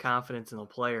reiterates his confidence in the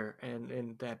player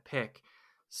and that pick.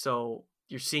 So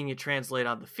you're seeing it translate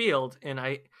on the field, and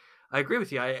I agree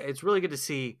with you. It's really good to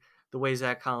see the way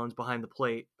Zach Collins behind the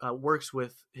plate works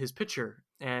with his pitcher,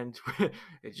 and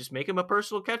it just make him a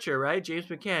personal catcher, right? James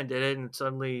McCann did it, and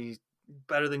suddenly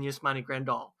better than Yasmani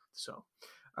Grandal. So,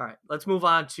 all right, let's move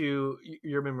on to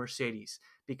Yermin Mercedes,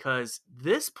 because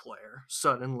this player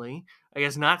suddenly, I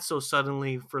guess not so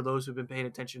suddenly for those who've been paying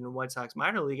attention to White Sox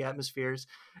minor league atmospheres,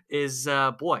 is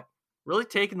really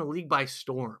taking the league by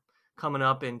storm, coming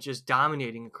up and just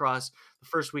dominating across the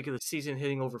first week of the season,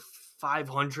 hitting over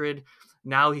 500.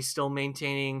 Now he's still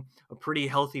maintaining a pretty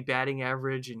healthy batting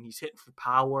average, and he's hitting for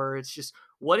power. It's just,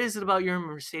 what is it about Yermin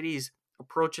Mercedes'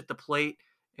 approach at the plate,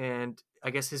 and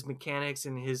I guess his mechanics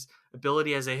and his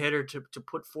ability as a hitter to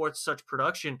put forth such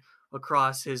production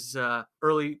across his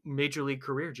early major league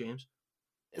career, James?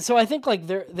 So I think like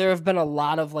there have been a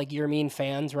lot of like Yermin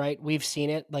fans, right? We've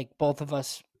seen it. Like both of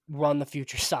us run the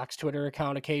Future Sox Twitter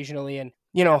account occasionally, and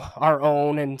our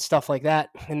own and stuff like that.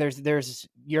 And there's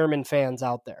Yermin fans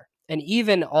out there. And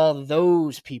even all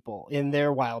those people in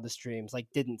their wildest dreams, like,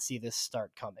 didn't see this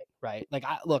start coming, right? Like,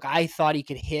 I thought he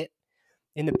could hit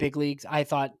in the big leagues. I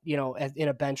thought, in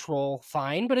a bench role,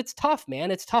 fine, but it's tough, man.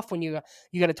 It's tough when you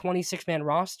got a 26-man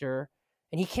roster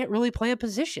and he can't really play a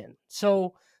position.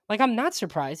 So, like, I'm not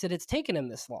surprised that it's taken him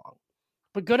this long.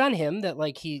 But good on him that,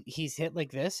 like, he's hit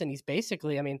like this, and he's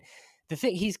basically, I mean,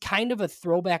 he's kind of a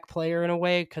throwback player in a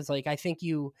way, because, like, I think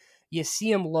you see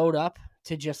him load up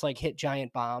to just like hit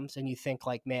giant bombs, and you think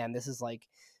like, man, this is like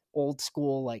old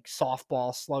school, like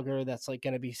softball slugger that's like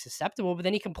going to be susceptible. But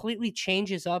then he completely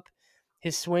changes up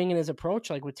his swing and his approach,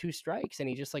 like with 2 strikes, and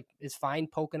he just like is fine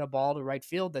poking a ball to right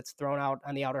field that's thrown out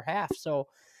on the outer half. So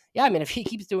yeah, I mean, if he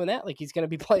keeps doing that, like, he's going to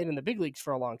be playing in the big leagues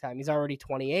for a long time. He's already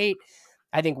 28.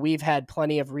 I think we've had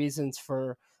plenty of reasons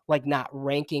for like not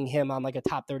ranking him on like a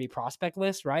top 30 prospect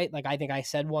list, right? Like, I think I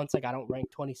said once, like, I don't rank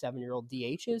 27-year-old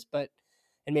DHs, but,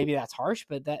 and maybe that's harsh,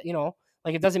 but that,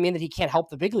 like, it doesn't mean that he can't help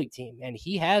the big league team. And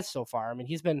he has so far. I mean,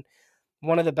 he's been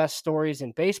one of the best stories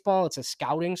in baseball. It's a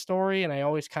scouting story, and I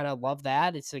always kind of love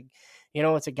that. It's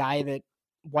it's a guy that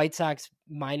White Sox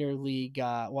minor league,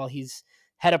 he's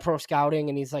head of pro scouting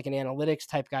and he's like an analytics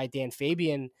type guy, Dan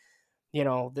Fabian,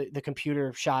 the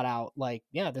computer shot out like,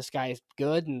 yeah, this guy is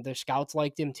good, and the scouts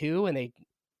liked him too, and they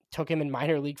took him in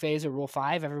minor league phase of Rule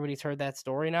 5. Everybody's heard that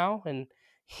story now, and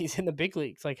he's in the big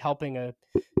leagues, like helping a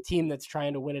team that's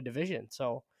trying to win a division.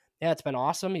 So yeah, it's been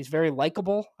awesome. He's very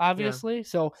likable, obviously. Yeah.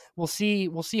 So we'll see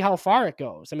how far it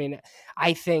goes. I mean,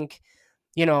 I think,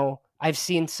 I've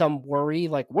seen some worry,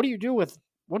 like, what do you do with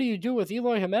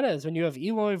Eloy Jimenez when you have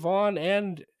Eloy, Vaughn,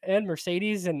 and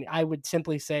Mercedes? And I would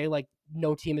simply say, like,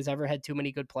 no team has ever had too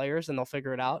many good players, and they'll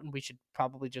figure it out. And we should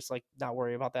probably just like not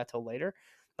worry about that till later.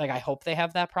 Like, I hope they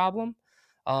have that problem.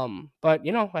 But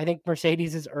I think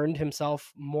Mercedes has earned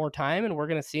himself more time, and we're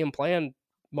going to see him playing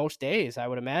most days, I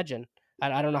would imagine.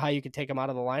 I don't know how you could take him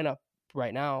out of the lineup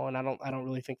right now, and I don't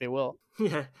really think they will.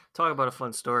 Yeah, talk about a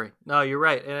fun story. No, you're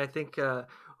right. And I think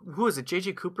who is it,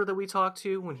 JJ Cooper, that we talked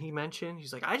to, when he mentioned,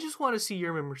 he's like, I just want to see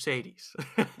Yermin Mercedes.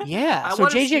 Yeah. So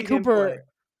JJ Cooper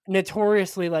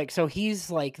notoriously, like, so he's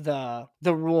like the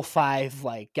Rule 5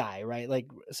 like guy, right? Like,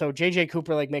 so JJ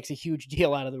Cooper like makes a huge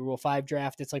deal out of the Rule 5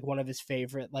 draft. It's like one of his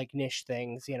favorite like niche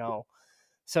things,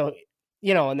 So,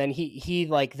 and then he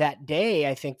like that day,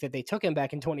 I think that they took him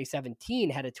back in 2017,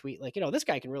 had a tweet like, this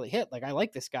guy can really hit. Like, I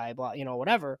like this guy, blah,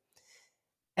 whatever.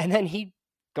 And then he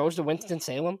goes to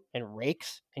Winston-Salem and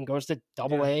rakes, and goes to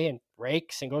AA and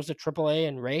rakes, and goes to AAA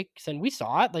and rakes. And we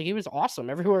saw it. Like, he was awesome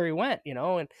everywhere he went,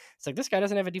 and it's like, this guy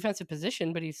doesn't have a defensive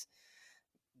position, but he's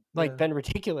like been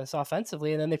ridiculous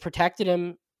offensively. And then they protected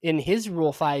him in his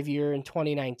Rule 5 year in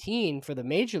 2019 for the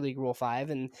Major League Rule 5.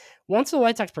 And once the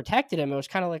White Sox protected him, it was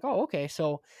kind of like, oh, okay.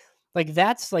 So like,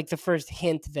 that's like the first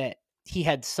hint that he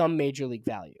had some Major League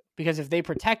value, because if they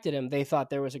protected him, they thought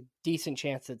there was a decent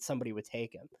chance that somebody would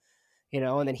take him,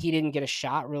 and then he didn't get a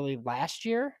shot really last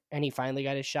year, and he finally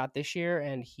got his shot this year,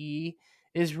 and he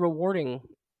is rewarding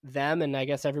them, and I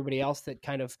guess everybody else that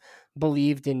kind of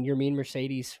believed in Yermin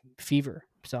Mercedes fever.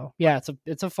 So yeah,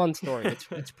 it's a fun story.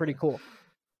 It's pretty cool.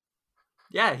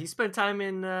 Yeah, he spent time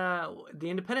in the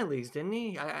independent leagues, didn't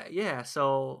he?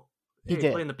 So he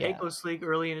did play in the Pecos League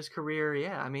early in his career.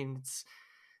 Yeah, I mean,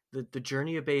 the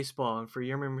journey of baseball, and for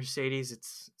Yermin Mercedes,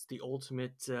 it's the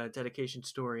ultimate dedication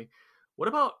story. What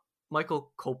about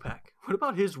Michael Kopech? What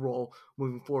about his role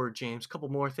moving forward, James? A couple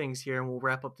more things here, and we'll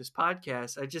wrap up this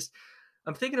podcast.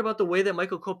 I'm thinking about the way that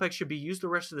Michael Kopech should be used the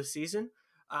rest of the season.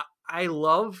 I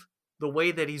love the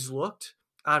way that he's looked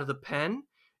out of the pen.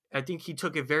 I think he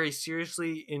took it very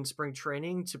seriously in spring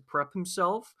training to prep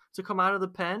himself to come out of the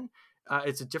pen.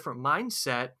 It's a different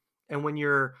mindset. And when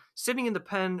you're sitting in the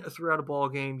pen throughout a ball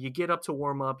game, you get up to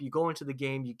warm up, you go into the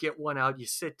game, you get one out, you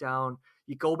sit down,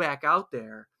 you go back out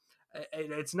there.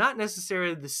 It's not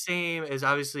necessarily the same as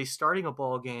obviously starting a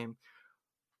ball game,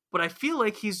 but I feel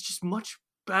like he's just much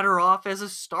better off as a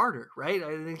starter, right?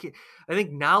 I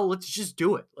think now let's just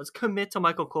do it. Let's commit to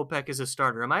Michael Kopech as a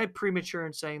starter. Am I premature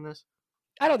in saying this?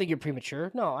 I don't think you're premature.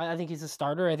 No, I think he's a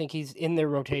starter. I think he's in their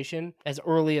rotation as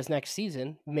early as next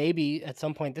season, maybe at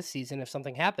some point this season if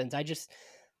something happens. I just,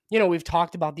 we've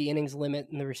talked about the innings limit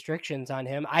and the restrictions on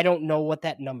him. I don't know what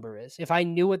that number is. If I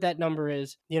knew what that number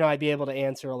is, I'd be able to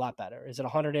answer a lot better. Is it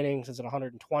 100 innings? Is it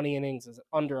 120 innings? Is it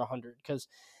under 100? Because,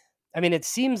 it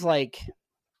seems like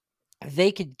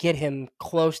they could get him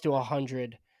close to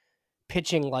 100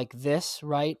 pitching like this,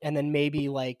 right? And then maybe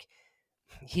like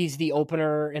he's the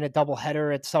opener in a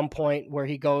doubleheader at some point where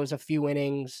he goes a few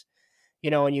innings,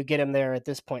 and you get him there at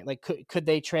this point. Like, could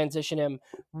they transition him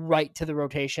right to the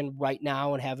rotation right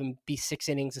now and have him be 6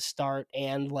 innings a start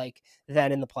and like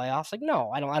then in the playoffs? Like,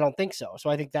 no, I don't think so. So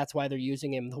I think that's why they're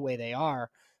using him the way they are.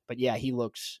 But yeah, he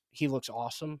looks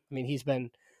awesome. He's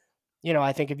been,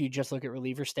 I think if you just look at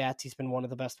reliever stats, he's been one of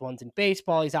the best ones in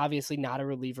baseball. He's obviously not a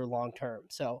reliever long term.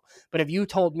 So, but if you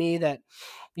told me that,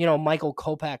 Michael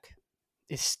Kopech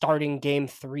is starting game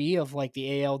 3 of like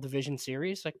the AL division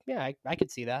series, like, yeah, I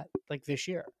could see that like this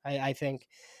year. I think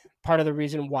part of the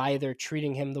reason why they're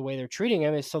treating him the way they're treating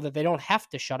him is so that they don't have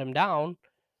to shut him down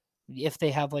if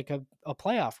they have like a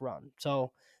playoff run.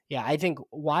 So yeah, I think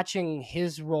watching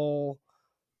his role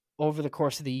over the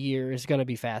course of the year is going to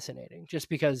be fascinating just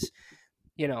because,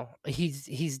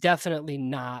 he's definitely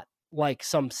not like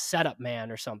some setup man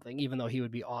or something, even though he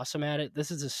would be awesome at it.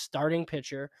 This is a starting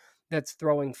pitcher that's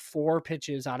throwing 4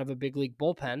 pitches out of a big league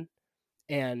bullpen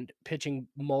and pitching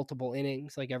multiple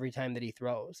innings like every time that he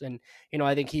throws. And,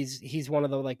 I think he's one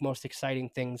of the like most exciting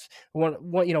things, one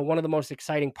of the most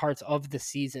exciting parts of the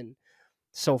season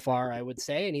so far, I would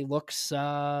say. And he looks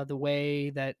the way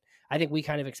that I think we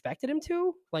kind of expected him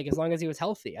to, like as long as he was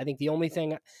healthy. I think the only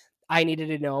thing I needed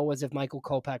to know was if Michael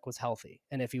Kopech was healthy.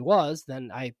 And if he was, then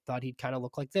I thought he'd kind of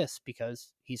look like this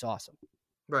because he's awesome.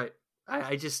 Right.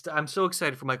 I'm so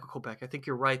excited for Michael Kopech. I think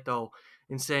you're right, though,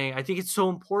 in saying I think it's so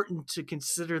important to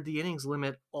consider the innings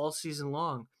limit all season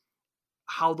long,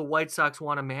 how the White Sox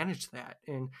want to manage that.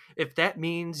 And if that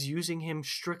means using him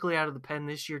strictly out of the pen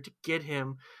this year to get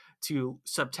him to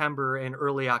September and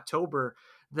early October,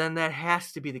 then that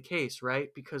has to be the case, right?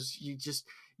 Because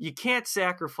you can't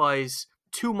sacrifice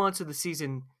 2 months of the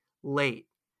season late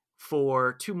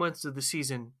for 2 months of the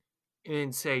season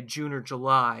in, say, June or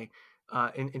July.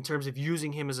 In terms of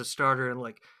using him as a starter and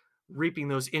like reaping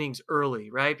those innings early,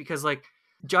 right? Because like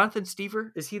Jonathan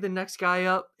Stever, is he the next guy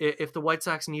up? If the White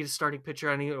Sox need a starting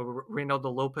pitcher, I know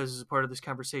Reynaldo Lopez is a part of this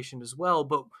conversation as well,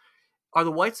 but are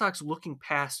the White Sox looking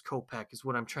past Kopech is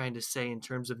what I'm trying to say in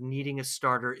terms of needing a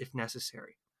starter if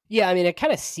necessary? Yeah, it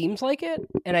kind of seems like it.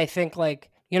 And I think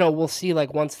like, we'll see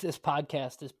like once this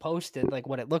podcast is posted, like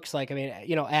what it looks like.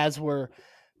 As we're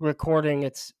recording,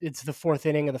 it's the 4th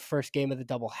inning of the first game of the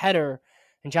doubleheader,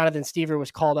 and Jonathan Stever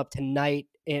was called up tonight,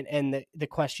 and the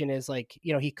question is like,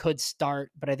 he could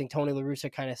start, but I think Tony La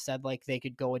Russa kind of said like they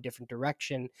could go a different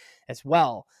direction as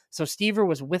well. So Stever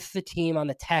was with the team on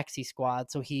the taxi squad,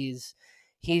 so he's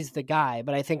the guy.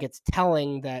 But I think it's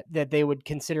telling that they would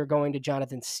consider going to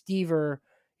Jonathan Stever,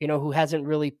 who hasn't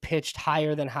really pitched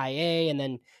higher than high A, and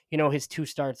then his 2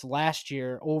 starts last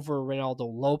year over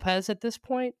Reynaldo Lopez at this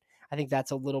point. I think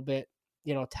that's a little bit,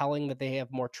 telling that they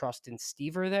have more trust in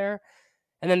Stever there.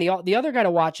 And then the other guy to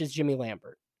watch is Jimmy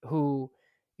Lambert, who,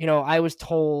 I was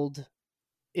told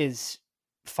is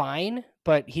fine,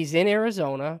 but he's in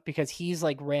Arizona because he's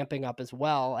like ramping up as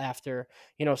well after,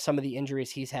 some of the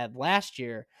injuries he's had last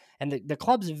year. And the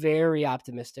club's very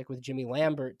optimistic with Jimmy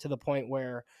Lambert to the point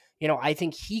where, I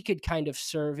think he could kind of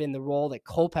serve in the role that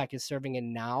Kopech is serving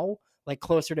in now, like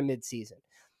closer to midseason.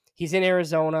 He's in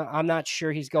Arizona. I'm not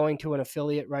sure he's going to an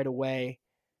affiliate right away.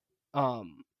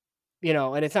 And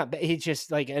it's not, he's just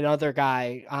like another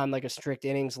guy on like a strict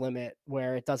innings limit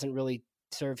where it doesn't really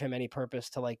serve him any purpose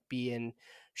to like be in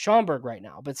Schaumburg right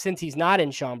now. But since he's not in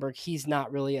Schaumburg, he's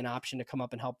not really an option to come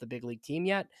up and help the big league team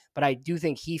yet. But I do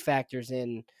think he factors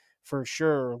in for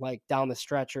sure, like down the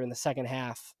stretch or in the second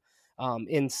half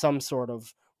in some sort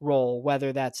of role,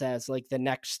 whether that's as like the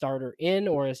next starter in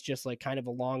or as just like kind of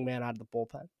a long man out of the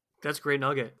bullpen. That's a great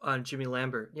nugget on Jimmy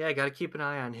Lambert. Yeah, I got to keep an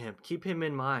eye on him. Keep him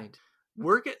in mind.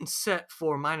 We're getting set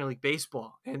for minor league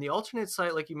baseball, and the alternate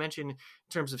site, like you mentioned, in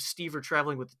terms of Stever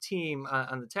traveling with the team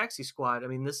on the taxi squad. I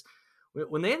mean, this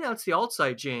when they announced the alt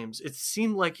site, James, it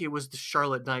seemed like it was the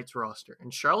Charlotte Knights roster,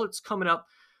 and Charlotte's coming up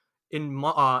in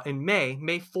May.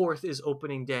 May 4th is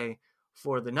opening day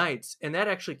for the Knights, and that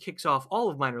actually kicks off all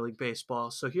of minor league baseball.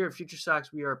 So here at Future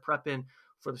Sox, we are prepping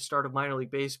for the start of minor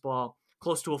league baseball.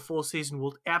 Close to a full season.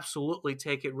 We'll absolutely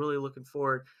take it. Really looking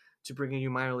forward to bringing you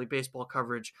minor league baseball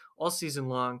coverage all season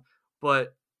long.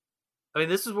 But I mean,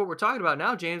 this is what we're talking about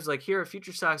now, James. Like here at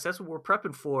Future Sox, that's what we're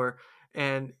prepping for.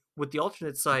 And with the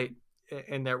alternate site,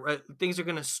 and that things are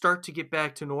going to start to get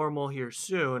back to normal here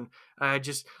soon. I'm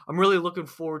really looking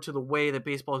forward to the way that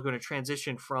baseball is going to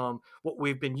transition from what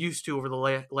we've been used to over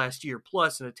the last year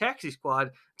plus in a taxi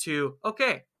squad to,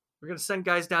 okay, we're going to send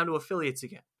guys down to affiliates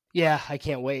again. Yeah, I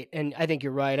can't wait. And I think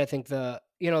you're right. I think the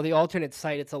alternate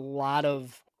site, it's a lot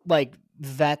of like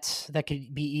vets that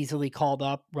could be easily called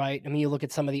up, right? I mean, you look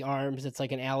at some of the arms, it's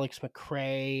like an Alex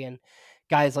McRae and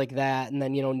guys like that. And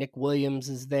then, Nick Williams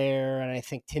is there. And I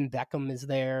think Tim Beckham is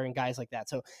there and guys like that.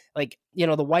 So like,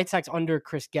 the White Sox under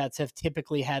Chris Getz have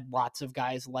typically had lots of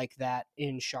guys like that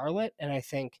in Charlotte. And I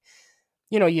think,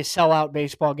 you sell out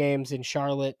baseball games in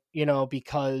Charlotte,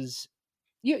 because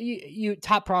you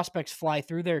top prospects fly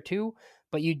through there too,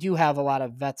 but you do have a lot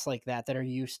of vets like that are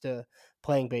used to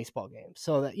playing baseball games.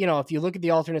 So that, if you look at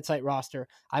the alternate site roster,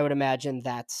 I would imagine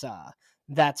that's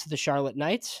the Charlotte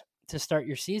Knights to start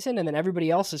your season. And then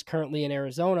everybody else is currently in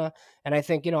Arizona. And I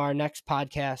think, our next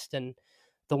podcast and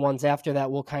the ones after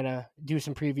that, we'll kind of do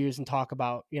some previews and talk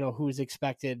about, who's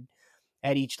expected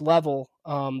at each level.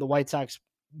 The White Sox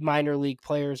minor league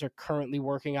players are currently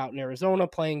working out in Arizona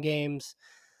playing games.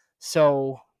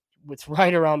 So it's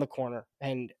right around the corner,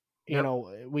 and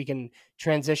we can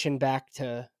transition back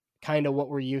to kind of what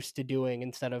we're used to doing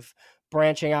instead of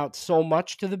branching out so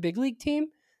much to the big league team.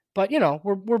 But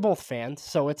we're both fans,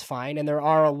 so it's fine. And there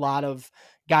are a lot of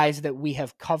guys that we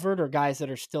have covered or guys that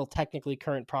are still technically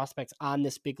current prospects on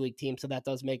this big league team, so that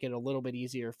does make it a little bit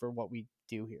easier for what we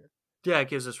do here. Yeah, it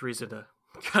gives us reason to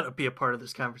kind of be a part of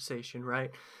this conversation,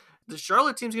 right? The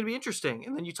Charlotte team's going to be interesting,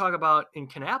 and then you talk about in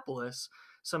Kannapolis.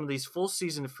 Some of these full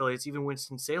season affiliates, even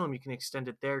Winston-Salem, you can extend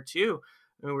it there too.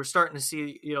 I mean, we're starting to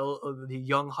see, the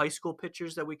young high school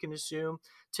pitchers that we can assume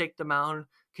take the mound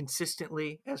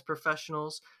consistently as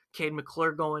professionals. Cade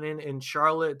McClure going in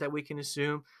Charlotte that we can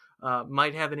assume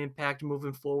might have an impact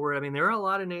moving forward. I mean, there are a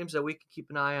lot of names that we can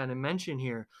keep an eye on and mention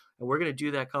here, and we're going to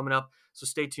do that coming up. So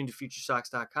stay tuned to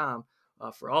FutureSox.com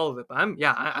for all of it. But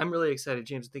I'm really excited,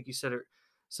 James. I think you said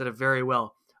it very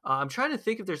well. I'm trying to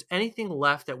think if there's anything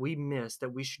left that we missed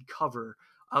that we should cover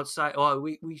outside. Oh,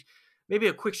 we maybe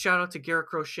a quick shout out to Garrett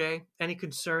Crochet. Any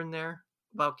concern there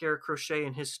about Garrett Crochet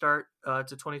and his start to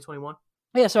 2021?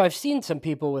 Yeah, so I've seen some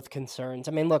people with concerns.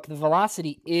 I mean, look, the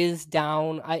velocity is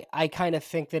down. I kind of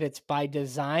think that it's by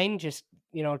design, just,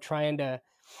 trying to,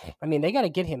 I mean, they got to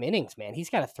get him innings, man. He's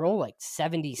got to throw like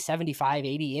 70, 75,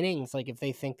 80 innings, like if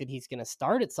they think that he's going to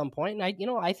start at some point. And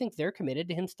I think they're committed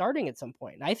to him starting at some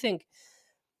point. And I think,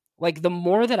 like, the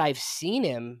more that I've seen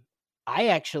him, I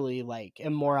actually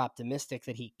am more optimistic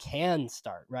that he can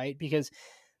start, right? Because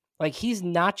like he's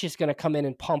not just going to come in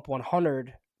and pump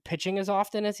 100 pitching as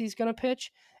often as he's going to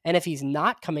pitch. And if he's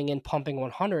not coming in pumping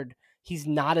 100, he's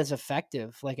not as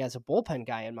effective like as a bullpen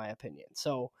guy, in my opinion.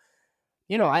 So,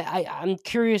 I'm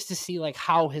curious to see like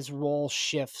how his role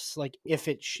shifts, like if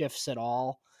it shifts at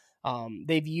all.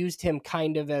 They've used him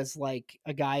kind of as like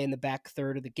a guy in the back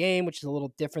third of the game, which is a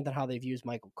little different than how they've used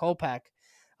Michael Kopech.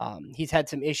 He's had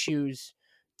some issues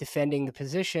defending the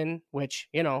position, which,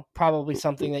 probably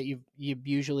something that you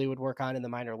usually would work on in the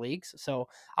minor leagues. So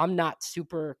I'm not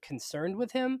super concerned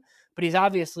with him, but he's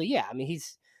obviously, I mean,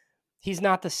 he's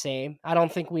not the same. I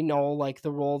don't think we know like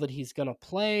the role that he's going to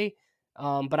play.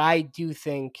 But I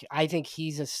think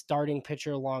he's a starting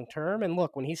pitcher long-term. And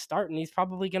look, when he's starting, he's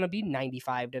probably going to be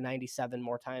 95 to 97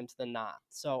 more times than not.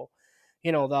 So,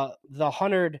 the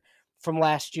 100 from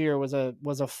last year was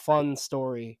a fun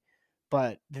story,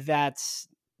 but that's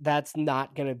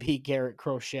not going to be Garrett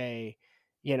Crochet,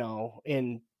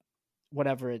 in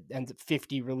whatever it ends up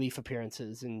 50 relief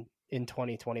appearances in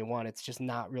 2021. It's just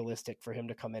not realistic for him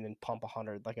to come in and pump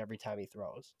 100 like every time he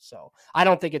throws. So I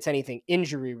don't think it's anything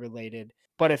injury related,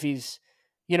 but if he's,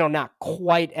 not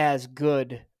quite as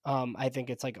good, I think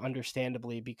it's like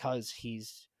understandably because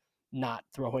he's not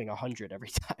throwing 100 every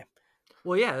time.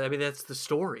 Well, yeah, I mean, that's the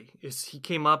story. Is he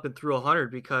came up and threw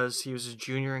 100 because he was a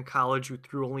junior in college who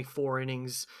threw only 4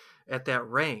 innings at that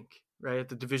rank, right, at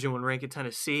the Division I rank at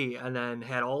Tennessee, and then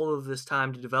had all of this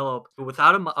time to develop. But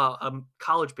without a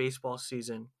college baseball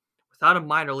season, without a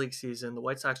minor league season, the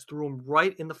White Sox threw him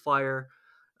right in the fire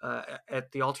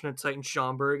at the alternate site in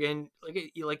Schaumburg. And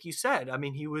like you said, I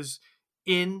mean, he was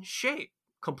in shape,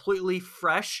 completely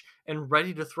fresh and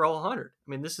ready to throw 100.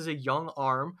 I mean, this is a young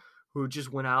arm who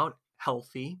just went out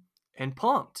healthy and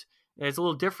pumped. And it's a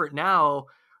little different now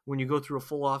when you go through a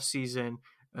full off season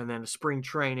and then a spring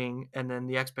training and then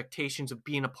the expectations of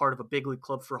being a part of a big league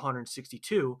club for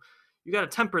 162. You got to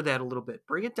temper that a little bit,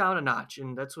 bring it down a notch.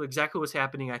 And that's exactly what's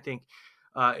happening, I think,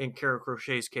 in Carol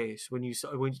Crochet's case. When you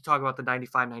talk about the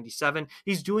 95, 97,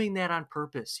 he's doing that on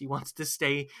purpose. He wants to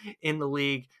stay in the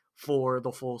league for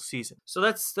the full season. So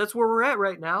that's where we're at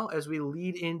right now as we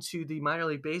lead into the minor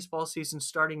league baseball season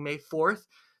starting May 4th.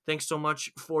 Thanks so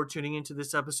much for tuning into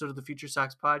this episode of the Future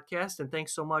Sox podcast. And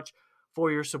thanks so much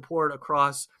for your support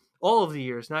across all of the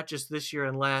years, not just this year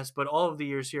and last, but all of the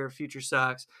years here at Future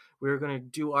Sox. We're going to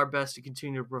do our best to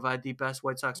continue to provide the best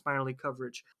White Sox minor league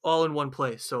coverage all in one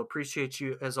place. So appreciate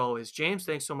you as always. James,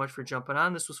 thanks so much for jumping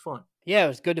on. This was fun. Yeah, it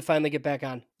was good to finally get back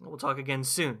on. We'll talk again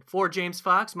soon. For James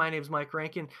Fox, my name is Mike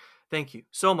Rankin. Thank you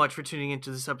so much for tuning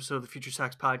into this episode of the Future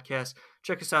Sox podcast.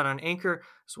 Check us out on Anchor,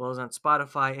 as well as on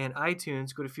Spotify and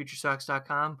iTunes. Go to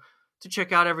futuresox.com to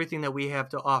check out everything that we have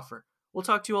to offer. We'll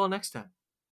talk to you all next time.